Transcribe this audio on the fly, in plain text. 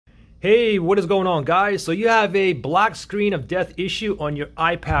Hey, what is going on, guys? So you have a black screen of death issue on your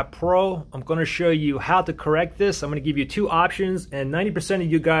iPad Pro. I'm going to show you how to correct this. I'm going to give you two options, and 90%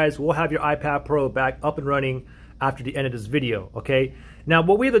 of you guys will have your iPad Pro back up and running after the end of this video, okay? Now,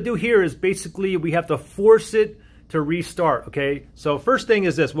 what we have to do here is basically we have to force it to restart, okay? So first thing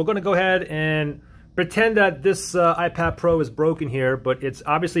is this. We're going to go ahead and pretend that this iPad Pro is broken here, but it's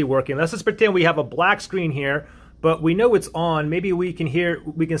obviously working. Let's just pretend we have a black screen here, but we know it's on. Maybe we can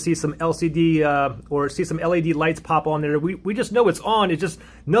see some LCD or see some LED lights pop on there. We just know it's on. It's just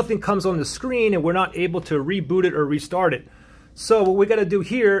nothing comes on the screen and we're not able to reboot it or restart it. So what we got to do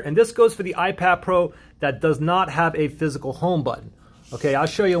here, and this goes for the iPad Pro that does not have a physical home button. Okay, I'll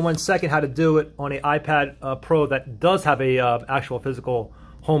show you in 1 second how to do it on an iPad Pro that does have a actual physical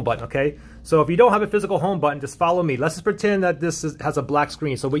home button, okay? So if you don't have a physical home button, just follow me. Let's just pretend that this has a black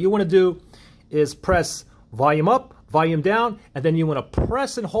screen. So what you want to do is press volume up, volume down, and then you want to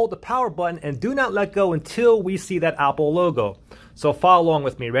press and hold the power button and do not let go until we see that Apple logo. So follow along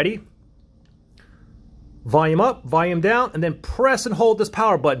with me. Ready? Volume up, volume down, and then press and hold this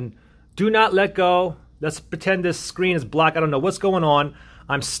power button. Do not let go. Let's pretend this screen is black. I don't know what's going on.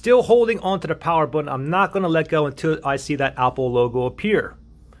 I'm still holding onto the power button. I'm not going to let go until I see that Apple logo appear.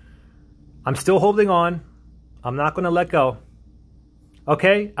 I'm still holding on. I'm not going to let go.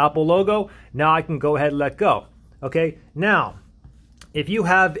 Okay, Apple logo. Now I can go ahead and let go. Okay, now, if you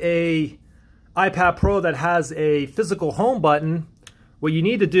have a iPad Pro that has a physical home button, what you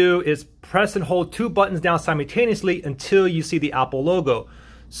need to do is press and hold two buttons down simultaneously until you see the Apple logo.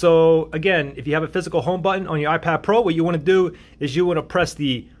 So again, if you have a physical home button on your iPad Pro, what you want to do is you want to press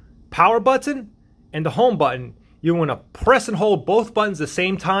the power button and the home button. You want to press and hold both buttons at the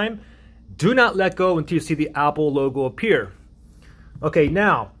same time. Do not let go until you see the Apple logo appear. Okay,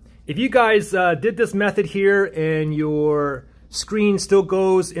 now, if you guys did this method here and your screen still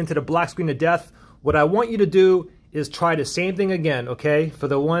goes into the black screen of death, what I want you to do is try the same thing again, okay? For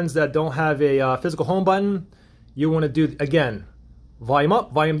the ones that don't have a physical home button, you want to do, again, volume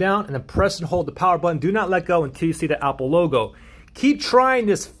up, volume down, and then press and hold the power button. Do not let go until you see the Apple logo. Keep trying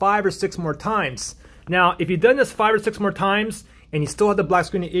this 5 or 6 more times. Now, if you've done this 5 or 6 more times and you still have the black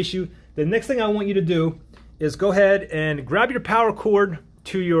screen issue, the next thing I want you to do is go ahead and grab your power cord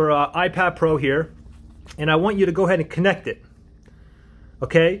to your iPad Pro here, and I want you to go ahead and connect it.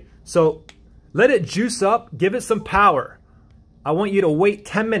 Okay, so let it juice up, give it some power. I want you to wait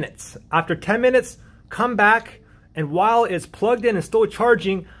 10 minutes. After 10 minutes, come back, and while it's plugged in and still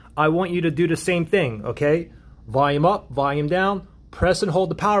charging, I want you to do the same thing, okay? Volume up, volume down, press and hold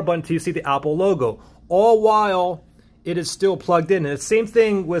the power button until you see the Apple logo, all while it is still plugged in. And the same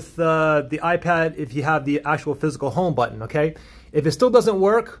thing with the iPad if you have the actual physical home button, okay? If it still doesn't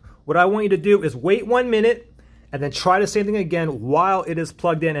work, what I want you to do is wait 1 minute and then try the same thing again while it is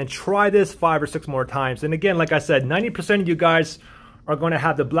plugged in, and try this 5 or 6 more times. And again, like I said, 90% of you guys are going to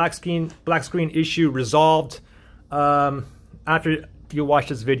have the black screen issue resolved after you watch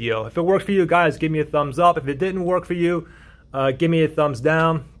this video. If it worked for you guys, give me a thumbs up. If it didn't work for you, give me a thumbs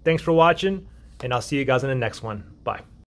down. Thanks for watching, and I'll see you guys in the next one. Bye.